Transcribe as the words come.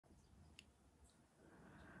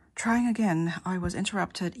trying again. I was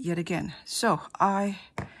interrupted yet again. So I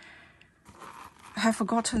have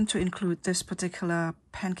forgotten to include this particular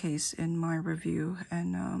pen case in my review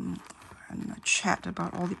and a chat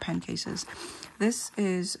about all the pen cases. This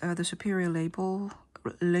is the Superior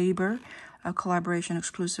Labor collaboration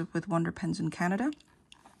exclusive with Wonder Pens in Canada.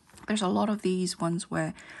 There's a lot of these ones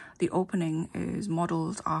where the opening is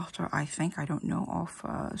modeled after, I don't know,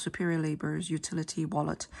 of Superior Labor's utility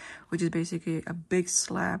wallet, which is basically a big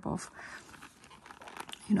slab of,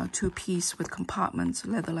 you know, two-piece with compartments,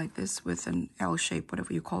 leather like this with an L shape,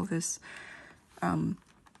 whatever you call this,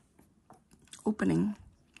 opening.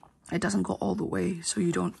 It doesn't go all the way, so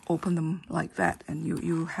you don't open them like that, and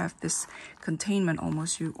you have this containment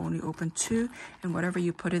almost. You only open two, and whatever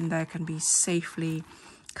you put in there can be safely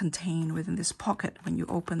contained within this pocket. When you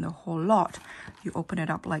open the whole lot, you open it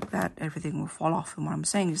up like that, everything will fall off. And what I'm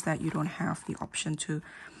saying is that you don't have the option to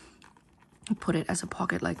put it as a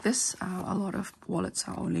pocket like this. A lot of wallets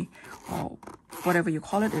are only, or whatever you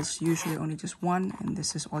call it, is usually only just one, and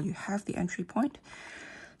this is all you have, the entry point.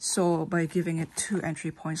 So by giving it two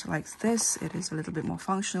entry points like this, it is a little bit more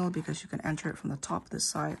functional because you can enter it from the top, this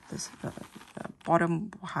side, this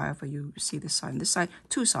bottom, however you see this side and this side.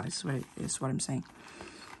 Two sides is what I'm saying.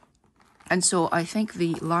 And so I think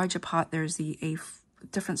the larger part, there's the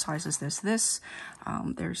different sizes. There's this,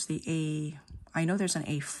 there's the I know there's an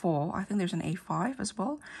A4. I think there's an A5 as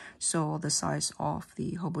well. So the size of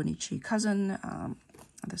the Hobonichi cousin,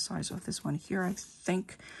 the size of this one here, I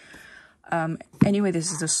think. Anyway, this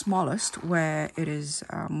is the smallest, where it is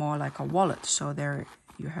more like a wallet. So there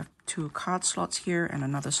you have two card slots here and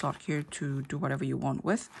another slot here to do whatever you want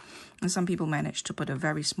with. And some people manage to put a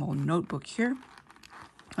very small notebook here.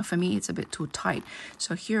 For me, it's a bit too tight.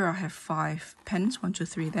 So here I have 5 pens, 1, 2,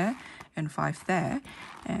 3 there, and 5 there.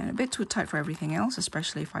 And a bit too tight for everything else,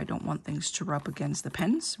 especially if I don't want things to rub against the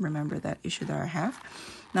pens. Remember that issue that I have.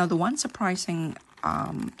 Now, the one surprising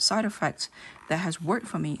side effect that has worked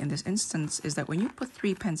for me in this instance is that when you put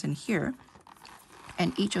 3 pens in here,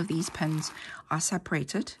 and each of these pens are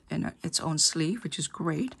separated in its own sleeve, which is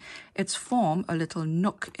great, it's formed a little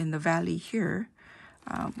nook in the valley here,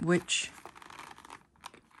 which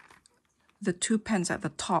the 2 pens at the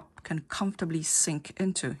top can comfortably sink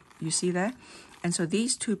into. You see there? And so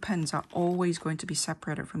these 2 pens are always going to be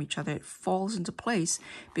separated from each other. It falls into place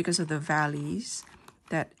because of the valleys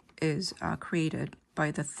that is created by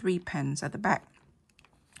the 3 pens at the back.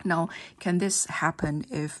 Now, can this happen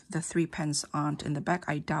if the 3 pens aren't in the back?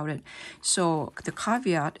 I doubt it. So the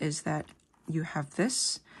caveat is that you have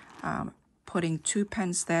this, putting 2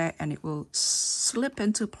 pens there, and it will slip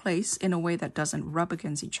into place in a way that doesn't rub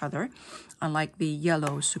against each other, unlike the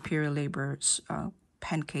yellow Superior Labor's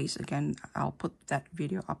pen case. Again, I'll put that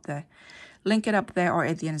video up there, link it up there, or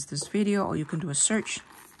at the end of this video, or you can do a search.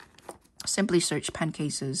 Simply search pen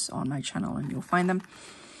cases on my channel and you'll find them.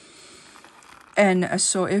 And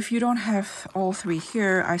so if you don't have all 3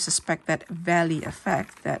 here, I suspect that valley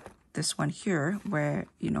effect, that this one here, where,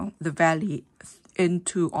 you know, the valley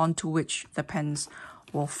onto which the pens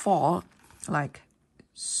will fall, like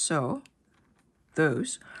so,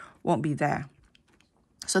 those won't be there.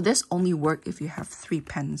 So this only works if you have 3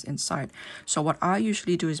 pens inside. So what I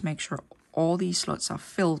usually do is make sure all these slots are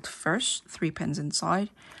filled first, 3 pens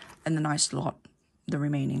inside, and the nice slot, the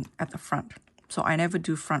remaining at the front. So I never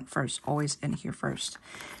do front first, always in here first.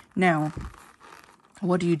 Now,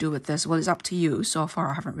 what do you do with this? Well, it's up to you. So far,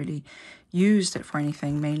 I haven't really used it for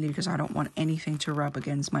anything, mainly because I don't want anything to rub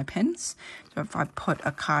against my pens. So if I put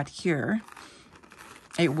a card here,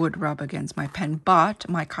 it would rub against my pen, but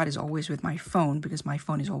my card is always with my phone because my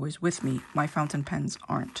phone is always with me. My fountain pens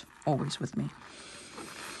aren't always with me.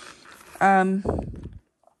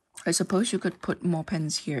 I suppose you could put more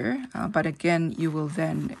pens here, but again, you will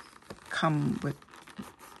then come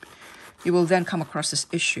across this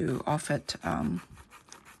issue of it,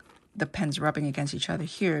 the pens rubbing against each other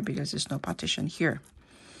here because there's no partition here,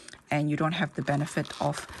 and you don't have the benefit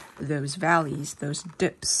of those valleys, those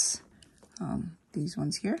dips, these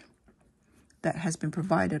ones here, that has been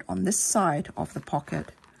provided on this side of the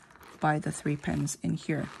pocket by the 3 pens in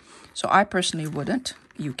here. So I personally wouldn't.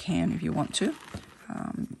 You can if you want to.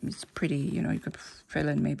 It's pretty, you know, you could fill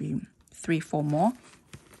in maybe 3, 4 more.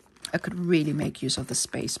 I could really make use of the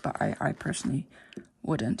space, but I personally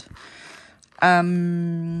wouldn't. I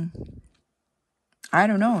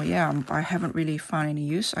don't know. Yeah, I haven't really found any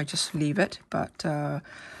use. I just leave it. But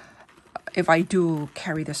if I do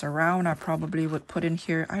carry this around, I probably would put in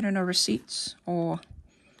here, I don't know, receipts or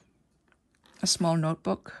a small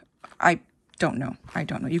notebook. I don't know.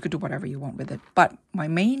 You could do whatever you want with it. But my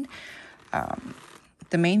main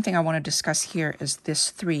the main thing I want to discuss here is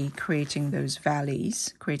this 3 creating those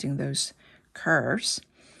valleys, creating those curves,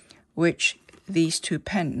 which these 2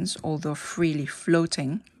 pens, although freely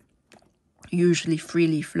floating, usually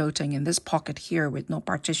freely floating in this pocket here with no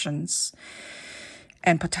partitions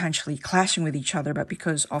and potentially clashing with each other, but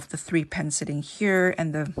because of the 3 pens sitting here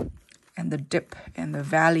and the dip and the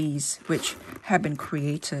valleys which have been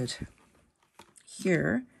created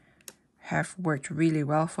here, have worked really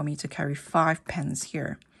well for me to carry 5 pens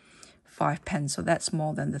here. 5 pens, so that's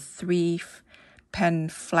more than the 3 pen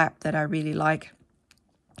flap that I really like.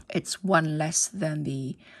 It's 1 less than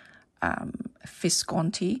the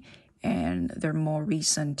Visconti and their more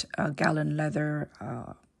recent gallon leather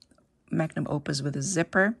magnum opus with a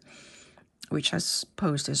zipper, which has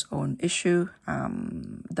posed its own issue.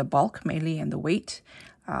 The bulk mainly and the weight.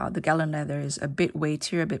 The gallon leather is a bit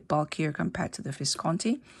weightier, a bit bulkier compared to the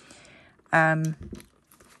Visconti.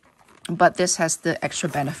 But this has the extra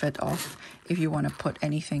benefit of if you want to put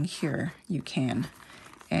anything here, you can.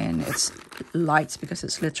 And it's light because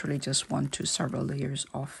it's literally just 1 to several layers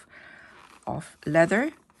of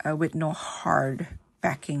leather with no hard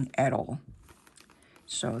backing at all.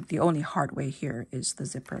 So the only hard way here is the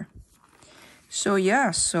zipper. So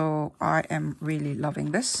yeah, so I am really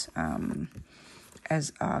loving this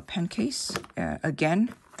as a pen case.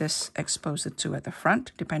 Again, this exposed 2 at the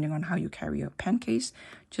front, depending on how you carry your pen case.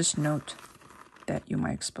 Just note that you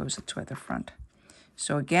might expose it 2 at the front.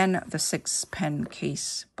 So again, the 6 pen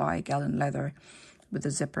case by Gallon Leather with the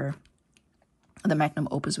zipper, the magnum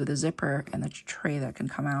opus with a zipper and the tray that can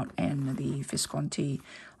come out, and the Visconti,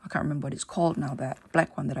 I can't remember what it's called now, that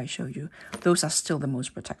black one that I showed you. Those are still the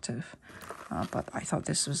most protective. But I thought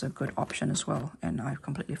this was a good option as well, and I've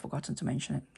completely forgotten to mention it.